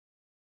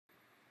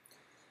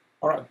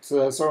All right,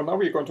 so now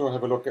we're going to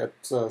have a look at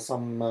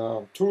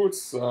some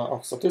tools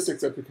of statistics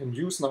that we can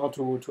use now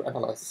to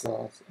analyze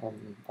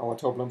our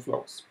turbulent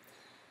flows.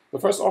 The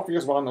first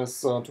obvious one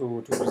is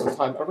to use a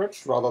time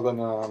average rather than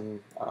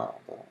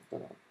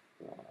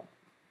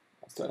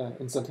the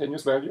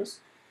instantaneous values.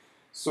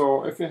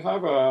 So if we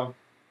have a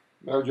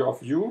value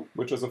of u,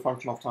 which is a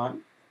function of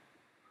time,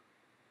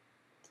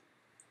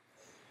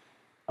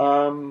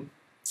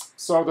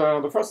 so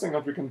the first thing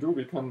that we can do,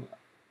 we can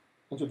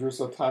introduce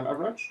a time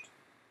averaged.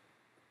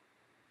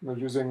 We're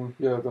using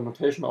here the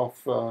notation of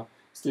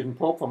Stephen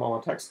Pope from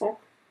our textbook.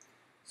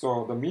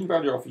 So the mean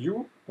value of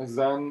u is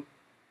then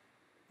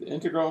the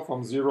integral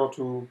from 0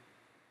 to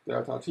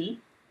delta t,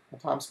 a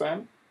time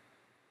span,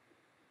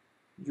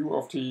 u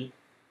of t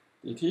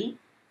dt,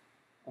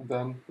 and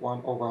then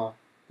 1 over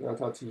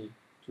delta t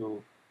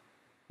to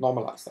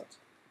normalize that.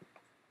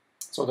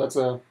 So that's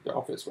the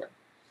obvious way.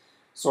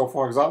 So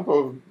for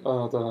example,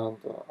 if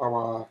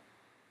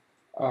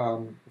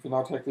we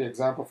now take the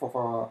example of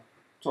our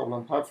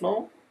turbulent pipe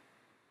flow,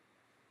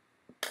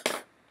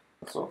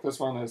 so this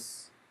one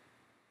is,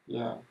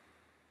 this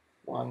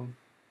one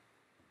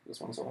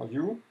is our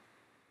u.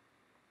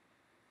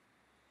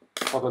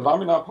 For the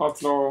laminar pipe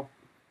flow,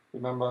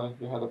 remember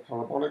you had a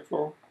parabolic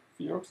flow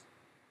field.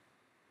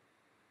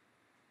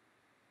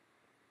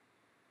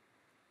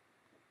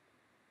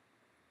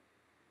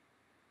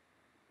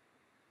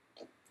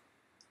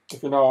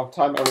 If you now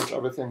time average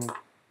everything,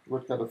 you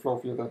would get a flow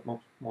field that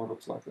more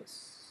looks like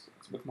this.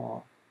 It's a bit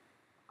more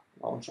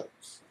round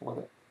shaped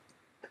over there.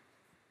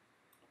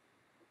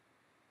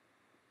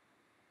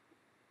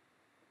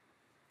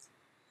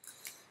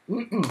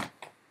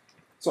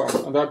 So,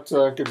 and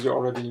that gives you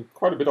already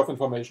quite a bit of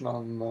information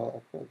on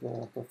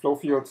the flow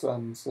fields,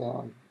 and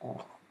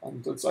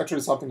it's actually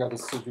something that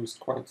is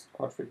used quite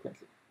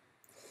frequently.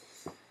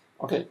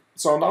 Okay,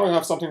 so now we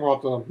have something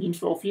about the mean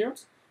flow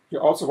field. You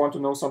also want to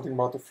know something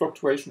about the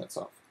fluctuation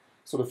itself.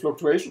 So the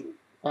fluctuation,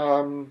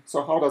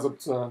 so how does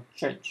it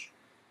change?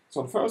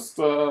 So first,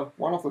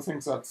 one of the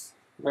things that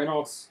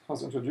Reynolds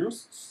has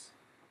introduced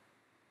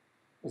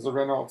is the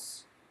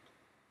Reynolds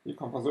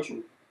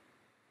Decomposition.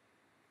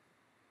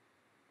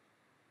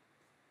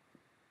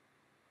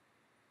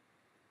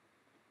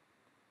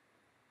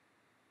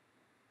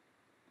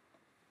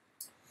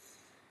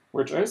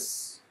 Which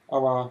is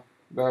our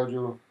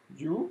value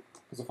u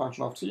as a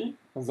function of t,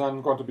 and then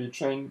going to be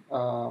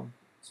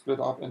split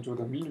up into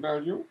the mean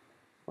value,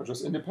 which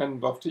is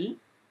independent of t,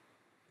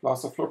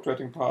 plus the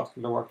fluctuating part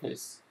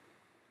lowercase,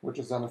 which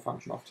is then a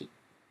function of t.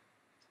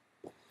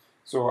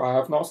 So I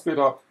have now split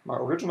up my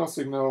original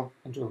signal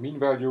into a mean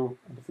value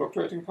and the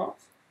fluctuating part.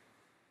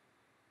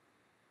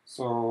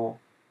 So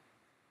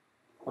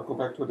I'll go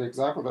back to the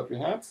example that we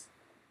had.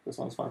 This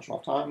one is function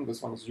of time,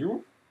 this one is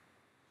u.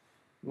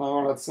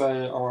 Now let's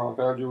say our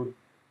value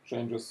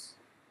changes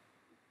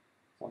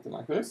something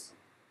like this.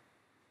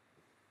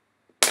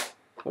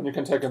 Then you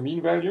can take a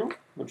mean value,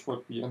 which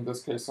would be in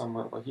this case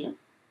somewhere over here,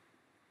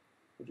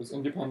 which is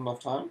independent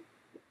of time.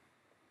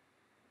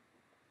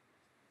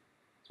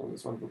 So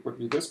this one would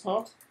be this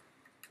part.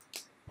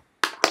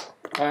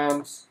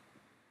 And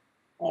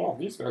all of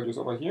these values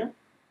over here,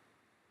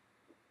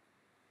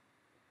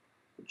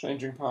 the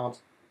changing part,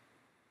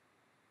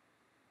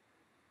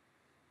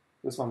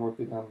 this one would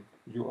be then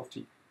u of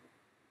t.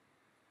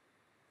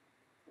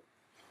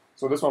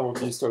 So this one would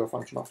be still a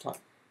function of time.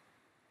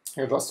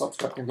 You're just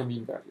subtracting the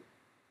mean value.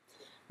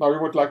 Now we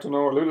would like to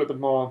know a little bit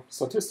more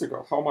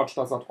statistical. How much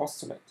does that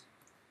oscillate?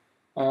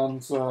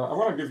 And I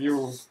want to give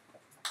you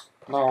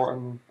now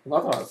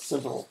another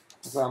simple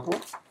example,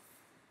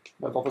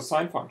 that of a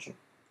sine function.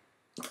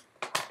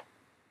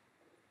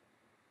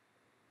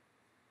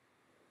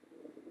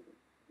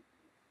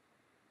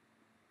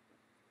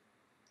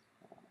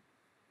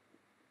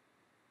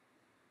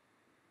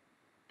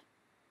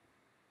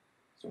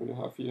 So you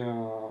have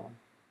here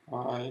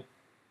pi,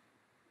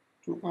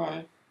 2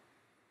 pi,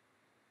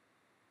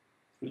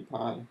 3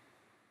 pi,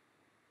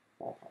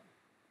 4 pi.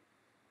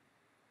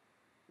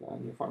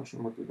 Then your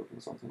function would be looking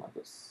something like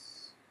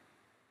this.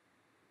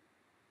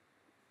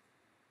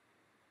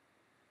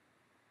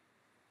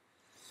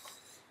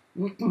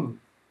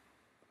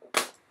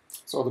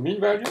 So the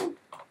mean value.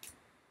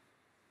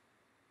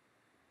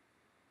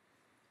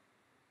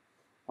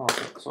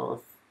 Okay, so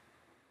if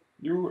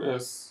u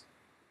is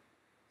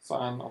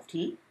sine of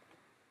t,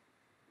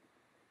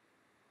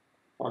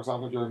 for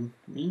example, your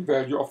mean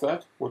value of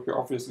that would be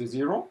obviously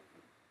 0.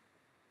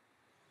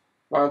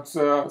 But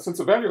since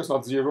the value is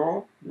not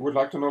 0, you would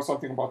like to know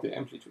something about the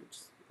amplitude.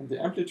 And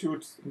the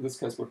amplitude in this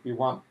case would be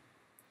 1.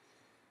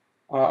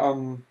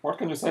 What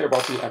can you say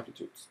about the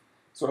amplitude?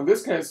 So in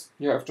this case,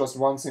 you have just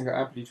one single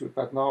amplitude,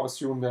 but now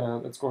assume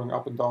that it's going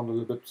up and down a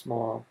little bit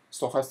more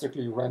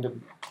stochastically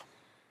randomly.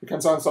 You can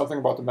say something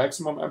about the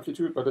maximum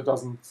amplitude, but it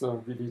doesn't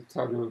really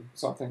tell you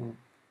something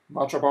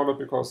much about it,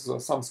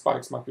 because some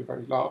spikes might be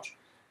very large,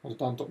 but it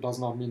does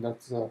not mean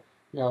that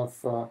you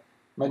have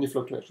many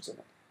fluctuations in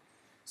it.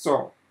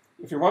 So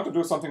if you want to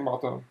do something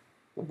about the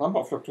number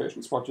of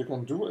fluctuations, what you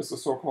can do is the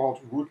so-called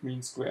root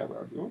mean square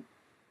value.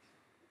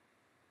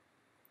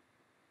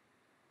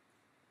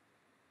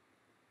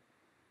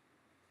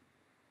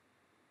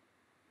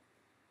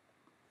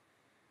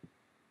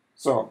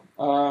 So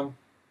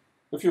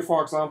if you,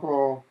 for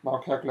example, now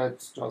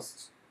calculate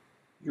just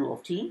u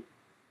of t,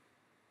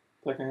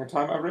 taking a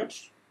time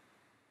average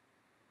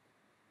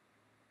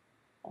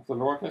of the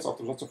lowercase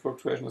of just the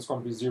fluctuation is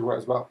going to be 0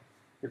 as well,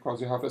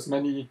 because you have as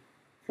many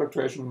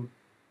fluctuation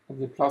in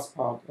the plus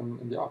part and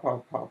in the upper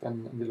part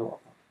than in the lower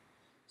part.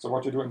 So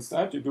what you do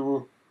instead, you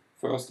do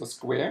first the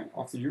square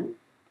of the u,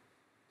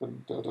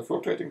 the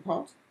fluctuating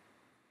part.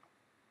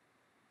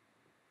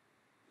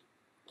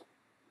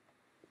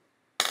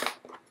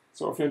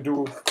 So if you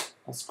do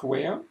a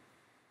square,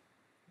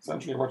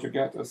 essentially what you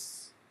get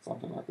is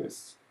something like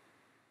this.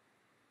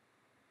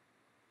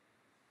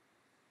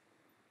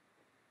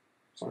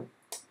 Sorry.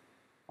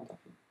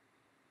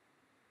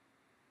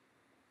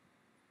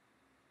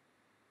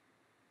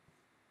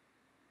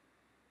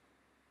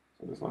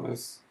 So this one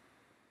is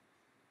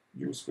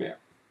u squared.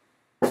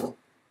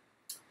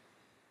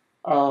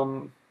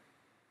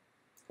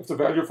 If the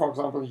value, for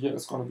example, here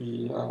is going to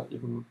be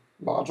even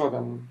larger,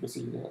 then you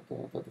see the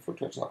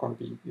fluctuations are going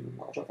to be even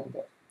larger than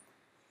that.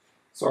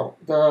 So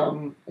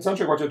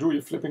essentially what you do,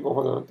 you're flipping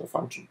over the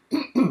function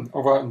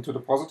over into the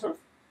positive.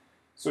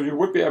 So you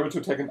would be able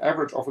to take an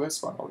average of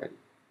this one already.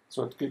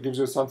 So it gives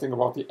you something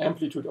about the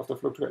amplitude of the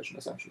fluctuation,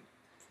 essentially.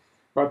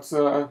 But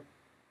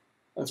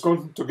it's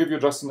going to give you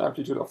just an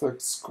amplitude of the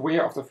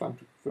square of the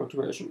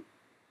fluctuation.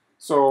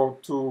 So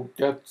to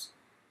get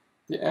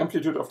the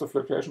amplitude of the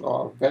fluctuation,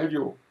 or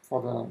value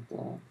for the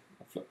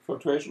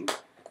fluctuation,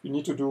 you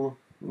need to do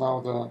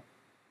now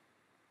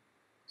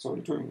so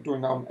you're doing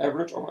now an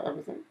average over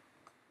everything.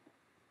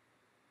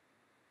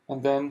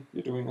 And then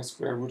you're doing a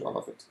square root out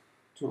of it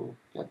to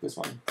get this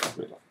one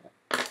rid of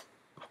that.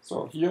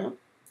 So here,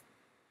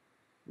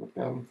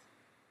 then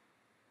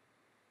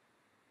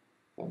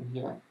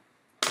here,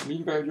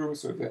 mean value,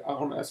 so the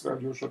RMS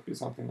value should be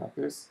something like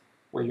this,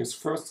 where you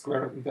first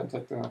square it and then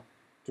take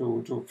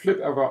to flip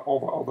over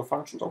all the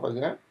functions over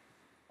there,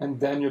 and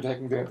then you're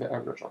taking the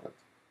average of it,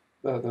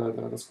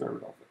 the square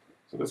root of it.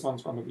 So this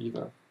one's going to be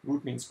the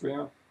root mean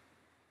square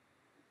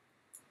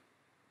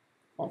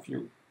of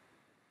u.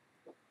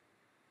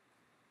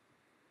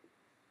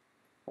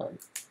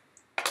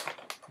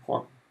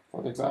 For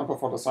the example,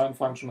 for the sine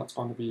function, it's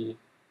going to be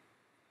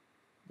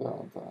the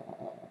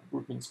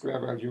root mean square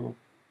value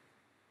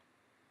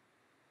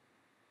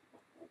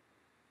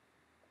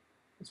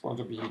is going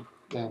to be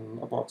then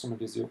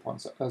approximately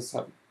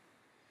 0.7.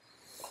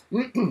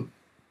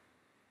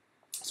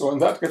 So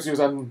and that gives you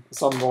then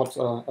somewhat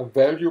a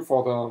value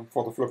for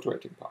the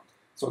fluctuating part.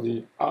 So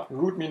the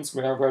root mean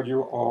square value,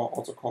 or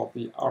also called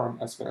the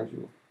RMS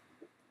value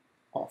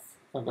of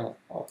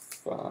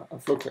a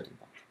fluctuating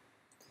part.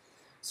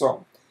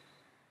 So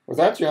with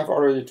that, you have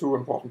already two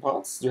important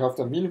parts. You have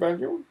the mean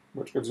value,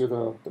 which gives you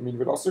the mean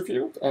velocity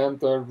field, and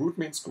the root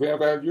mean square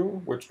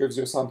value, which gives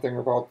you something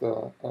about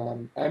the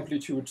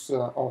amplitude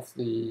of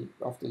the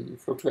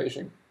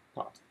fluctuation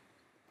part.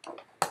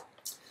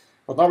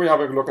 But now we have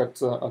a look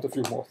at a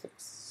few more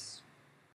things.